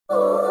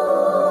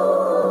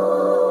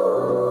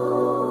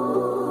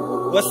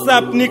What's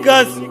up,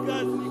 niggas?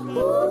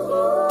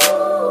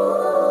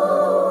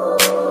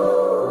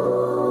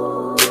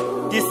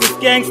 This is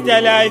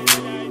Gangster life.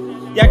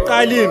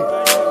 Yaqalim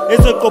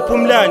ezoqopha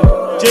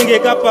umlando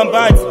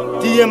njengekabhambathi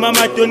diye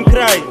mama don't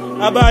cry.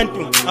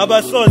 Abantu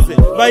abasoze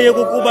baye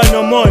kukuba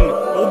nomona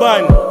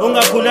ubani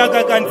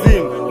ungakhulaka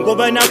kanzima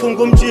ngoba nakho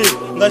ngumjini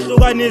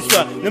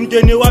ngahlukaniswa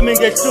nomndeni wami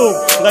ngehluku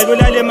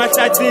ngalolala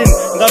emahlathini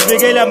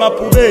ngavikela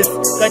amabhubesi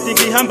kanti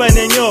ngihamba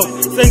nenyoka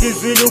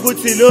sengizwile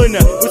ukuthi lona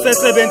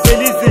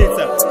usesebenzela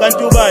izitha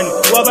kanti ubani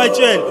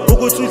wabatshela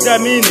ukuthi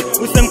udlamini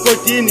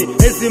usemgodini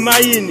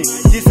ezimayini.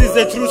 This is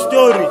a true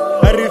story.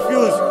 I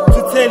refuse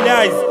to tell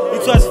lies.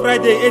 It was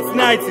Friday at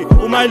night,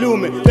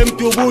 umalume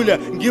bemdubula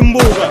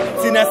ngimbuka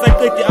sina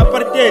saqedi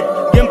apartheid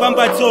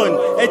ngembambathoni.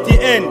 At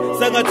the end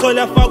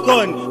sangathola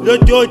falcon lo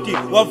doti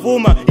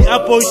wavuma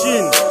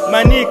i-abortion.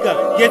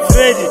 Manika get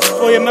ready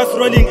for a mass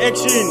rolling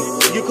action.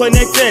 You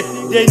connected,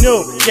 they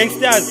know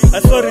gangsters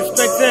are so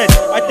respected.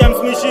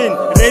 Adam's mission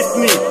raised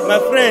me, my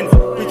friends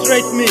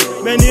betrayed me.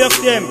 Many of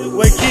them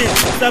were killed,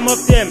 some of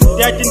them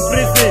died in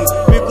prison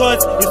because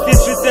you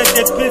still treated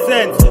as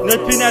peasants, not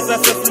peanuts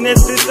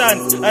assassinate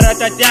prisons. I'd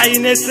rather die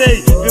in SA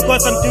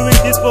because I'm doing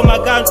this for my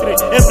country.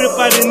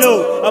 Everybody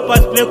know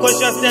about play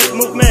consciousness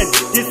movement.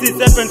 This is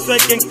Deppen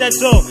Sweat Gangster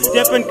Show,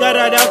 Deppen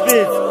Kara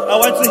Davids. I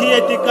want to hear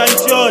the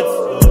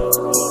gunshots.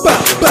 Bah,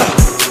 bah.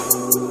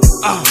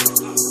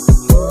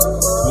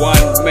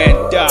 One man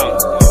down.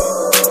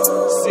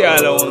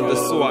 Syalo on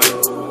this one.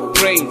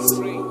 MoBrAinZ.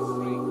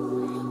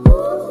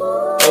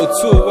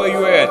 O2, where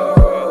you at?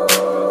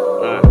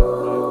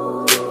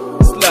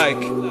 It's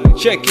like,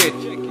 check it.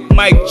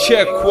 Mic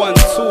check 1,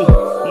 2.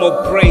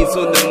 MoBrAinZ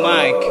on the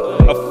mic.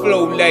 I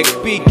flow like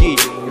Biggie,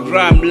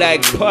 rhyme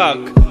like Pac.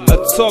 I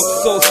talk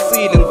so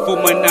ceiling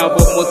for my now,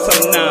 but most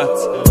I'm not.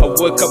 I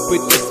wake up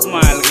with a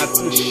smile, got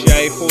too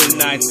shy whole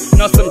night.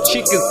 Now some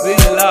chickens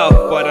in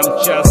love, but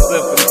I'm just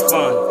having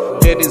fun.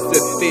 There is a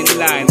thin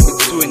line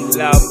between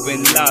love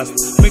and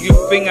lust. Make you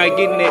think I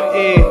get in the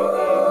air,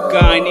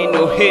 gun in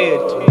your head.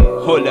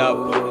 Hold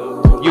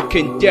up, you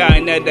can die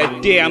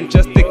another day. I'm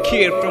just a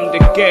kid from the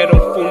ghetto.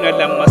 Mfuna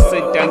la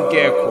masenta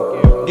ngekho.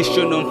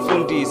 Ngisho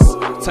nomfundisi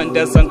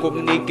thandaza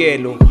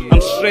ngomnikelo.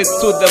 I'm straight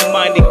to the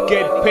money,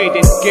 get paid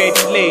and get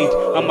laid.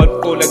 I'm a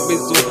go like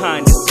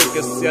Bizuhani, so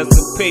guess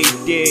siyazi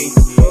payday.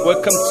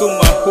 Welcome to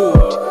my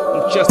hood,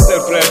 I'm just a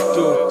rap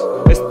dude.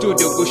 The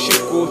studio gushi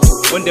good,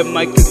 on the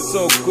mic is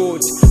so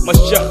good.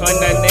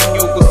 Mashahana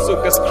nenyogo so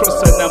gas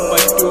crossa na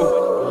madu.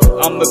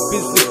 I'm a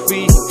busy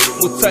bee,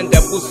 mutanda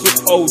busu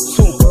O2.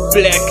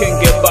 Black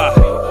and get by,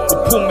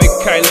 upume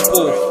Kyle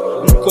Wolf.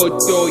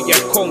 Mkodo ya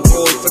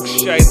Congo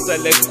zakushayisa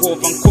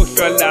lekova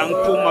ngikhohlwa la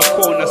ngiphuma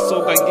khona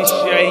soka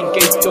ngishaya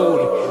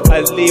ngetori. I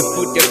live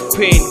with the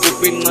pain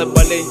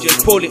kubinxeba lenje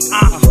poli.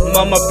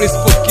 Mama please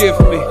forgive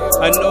me,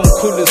 I know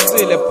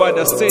ngikhulisile but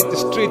I said the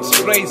streets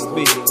raised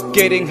me.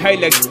 Getting high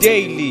like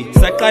daily.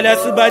 Saqala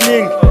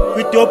sibaningi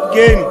kwi-dope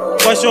game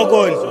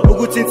kwashokona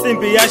ukuthi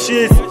insimbi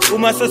yashisa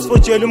uma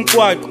sesifotshela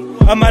umgwaqo.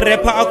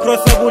 Ama-rapper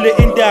across kule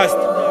industry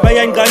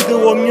bayanqanqi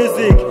wo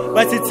music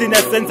bathi thina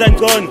senza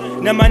ngcono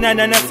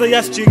namanana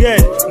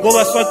naseyasijikela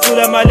ngoba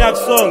siwacula ama-love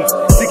songs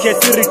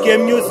sikhethe i-reggae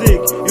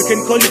music. You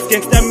can call it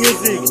gangster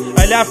music.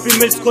 I love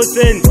female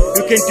scotseni.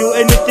 You can do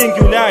anything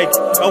you like.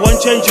 I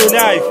won't change your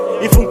life.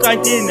 If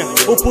unkantina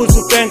uphuza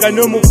ubhenga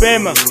noma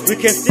ubhema, we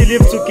can still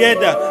live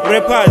together.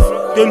 Rappers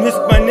don't whisk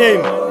my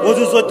name.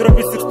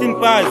 Uzodropa 16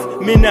 bars,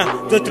 mina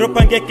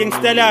zodropa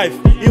nge-gangster life.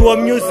 Iwo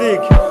music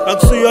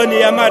akusiyona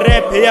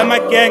yama-rap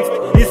eyama-gangster.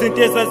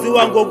 Izinto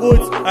ezaziwa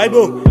ngokuthi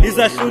hayibo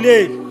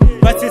izahluleki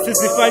bathi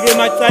sizifake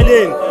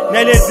emacaleni.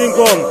 Nalezi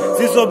ngoma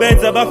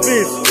zizobenza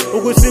bafisi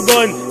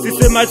ukusibona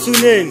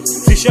sisemathuneni.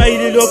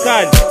 Sishayile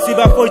local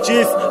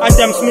sibafojisi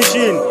Adam's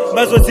mission.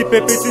 Bazothi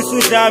bhebhisa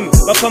udlami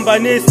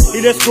baphambanisi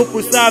ile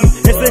sigubhu sami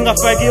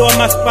esengafakiwa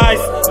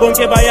ama-spice.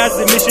 Bonke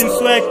bayazi mission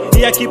swag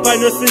iyakhipha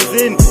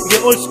nosizini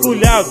nge-old school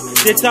love.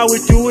 That's how we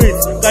do it.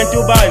 Kanti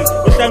ubani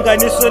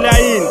uhlanganiswe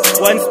layini.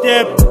 One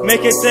step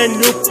make a 10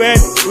 look back.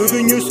 With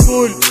a new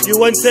school you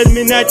won't tell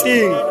me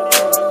nothing.